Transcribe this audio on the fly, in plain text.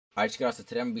Alright, check it out. So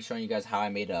today I'm gonna be showing you guys how I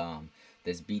made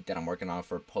this beat that I'm working on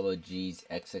for Polo G's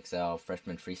XXL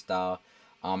Freshman Freestyle.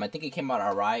 I think it came out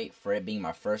alright for it being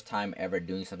my first time ever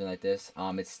doing something like this.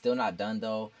 It's still not done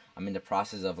though. I'm in the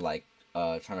process of like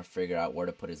trying to figure out where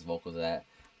to put his vocals at.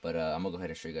 But I'm gonna go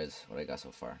ahead and show you guys what I got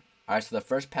so far. Alright, so the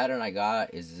first pattern I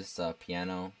got is this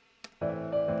piano.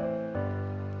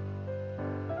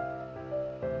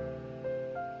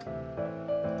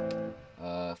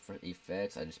 For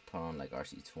effects, I just put on like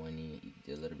RC20,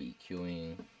 did a little bit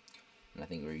EQing, and I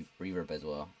think reverb as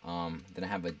well. Then I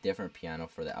have a different piano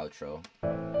for the outro.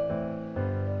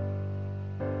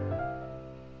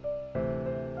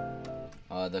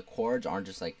 The chords aren't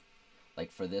just like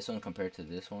for this one compared to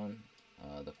this one.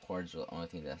 The chords are the only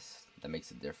thing that makes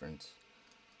a difference.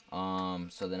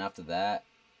 So then after that,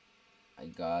 I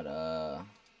got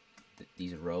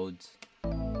these Rhodes.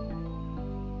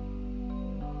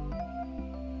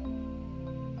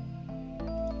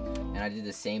 And I did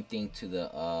the same thing to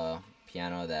the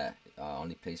piano that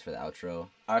only plays for the outro.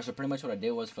 Alright, so pretty much what I did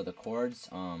was for the chords,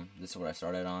 this is what I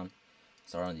started on.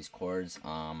 Started on these chords.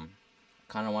 Kind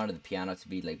of wanted the piano to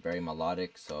be like very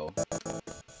melodic, so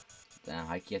damn,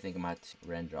 I think I'm gonna have to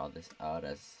render all this out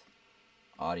as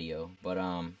audio. But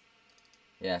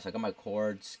yeah, so I got my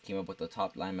chords, came up with the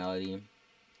top line melody,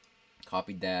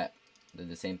 copied that, did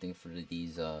the same thing for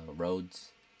these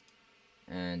Rhodes.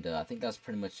 And I think that's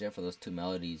pretty much it for those two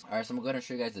melodies. Alright, so I'm going to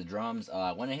show you guys the drums.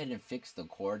 I went ahead and fixed the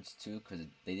chords too, because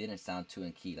they didn't sound too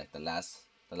in key. Like the last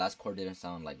chord didn't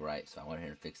sound like right, so I went ahead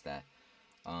and fixed that.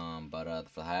 But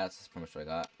for the hi-hats, that's pretty much what I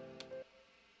got.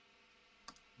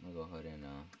 I'm going to go ahead and,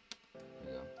 there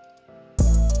we go.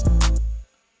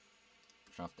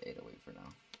 Turn off the 808 for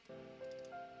now.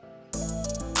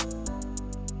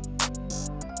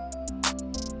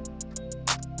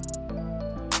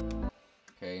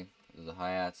 Okay, there's the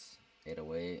hi-hats,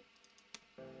 808.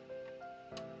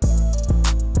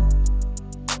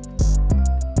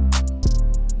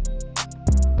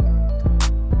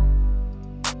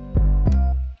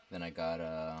 Then I got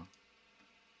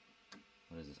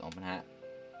what is this, open hat?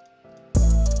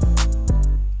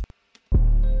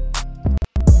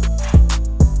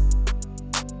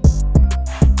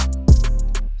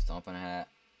 It's the open hat.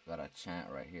 Got a chant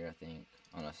right here, I think.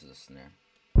 Oh no, this is a snare.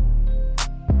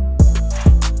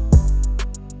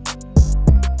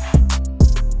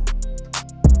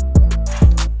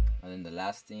 And then the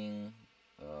last thing,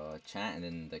 chant, and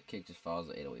then the kick just follows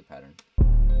the 808 pattern.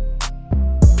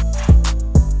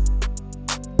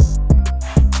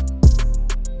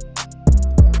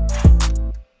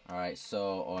 Alright,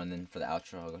 so, and then for the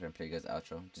outro, I'll go ahead and play you guys the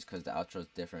outro, just because the outro is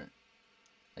different.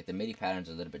 Like the MIDI patterns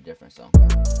are a little bit different, so.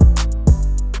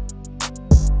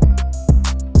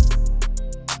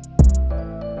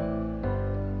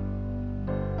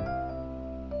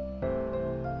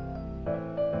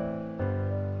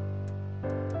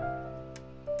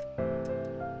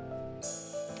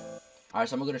 Alright,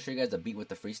 so I'm going to show you guys the beat with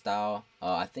the freestyle.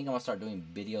 I think I'm going to start doing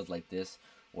videos like this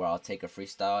where I'll take a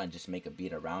freestyle and just make a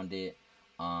beat around it.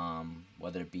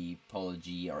 Whether it be Polo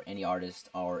G or any artist,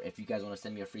 or if you guys want to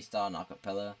send me a freestyle and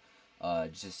acapella,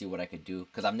 just to see what I could do.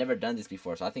 Because I've never done this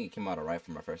before, so I think it came out alright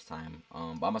for my first time. But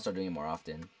I'm going to start doing it more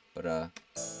often. But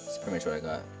that's pretty much what I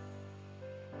got.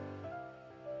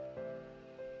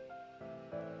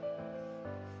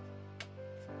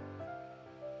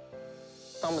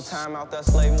 Summertime out there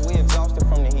slaving, we exhausted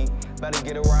from the heat. Better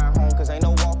get a ride home, cause ain't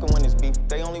no walking when it's beef.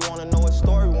 They only wanna know a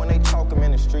story when they talk 'em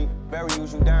in the street. Very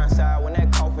usual downside when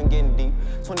that coffin getting deep.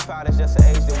 25, that's just an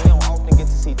age that we don't often get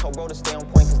to see. Told bro to stay on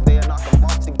point, cause they'll knock 'em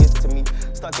off to get to me.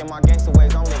 Stuck in my gangster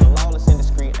ways, I'm living lawless and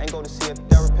discreet. Ain't go to see a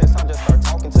therapist, I just start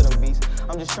talking to them beasts.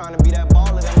 I'm just trying to be that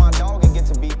baller that my dog can get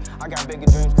to be. I got bigger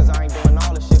dreams, cause I ain't doing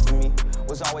all this shit for me.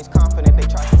 Was always confident, they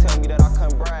tried to tell me that I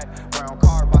couldn't brag. Brown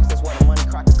card box, that's where the money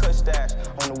crack the kush stash.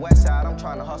 On the west side, I'm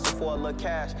trying to hustle for a little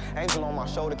cash. Angel on my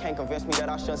shoulder can't convince me that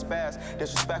I shouldn't spaz.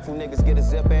 Disrespectful niggas get a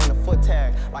zipper and a foot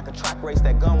tag. Like a track race,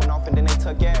 that gun went off and then they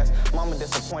took gas. Mama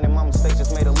disappointed, my mistakes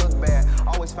just made her look bad.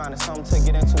 Always finding something to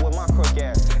get into with my crook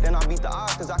ass. Then I beat the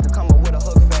odds cause I could come up with a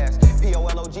hook fast.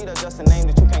 P-O-L-O-G, that's just a name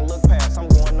that you can't look past. I'm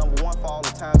going #1 for all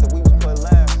the times that we was put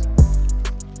last.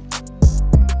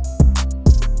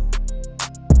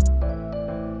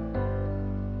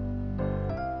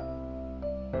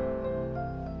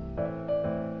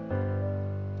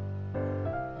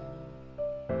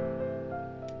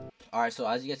 Alright, so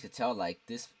as you guys can tell, like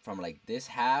this from like this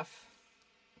half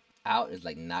out is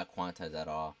like not quantized at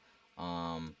all.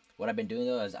 What I've been doing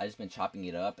though is I just been chopping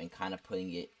it up and kind of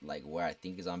putting it like where I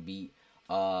think is on beat.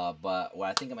 But what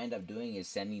I think I'm gonna end up doing is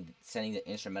sending the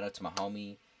instrumental to my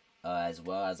homie as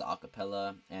well as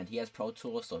acapella, and he has Pro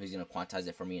Tools, so he's gonna quantize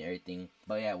it for me and everything.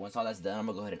 But yeah, once all that's done, I'm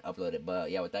gonna go ahead and upload it.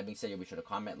 But yeah, with that being said, you'll be sure to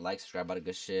comment, like, subscribe, all the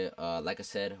good shit. Like I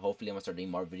said, hopefully I'm gonna start doing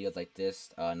more videos like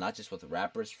this, not just with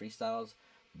rappers freestyles,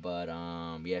 but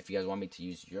yeah, if you guys want me to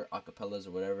use your acapellas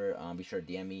or whatever, be sure to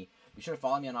DM me. Be sure to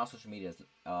follow me on all social medias.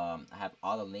 I have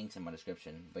all the links in my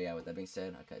description. But yeah, with that being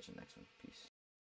said, I'll catch you next one. Peace.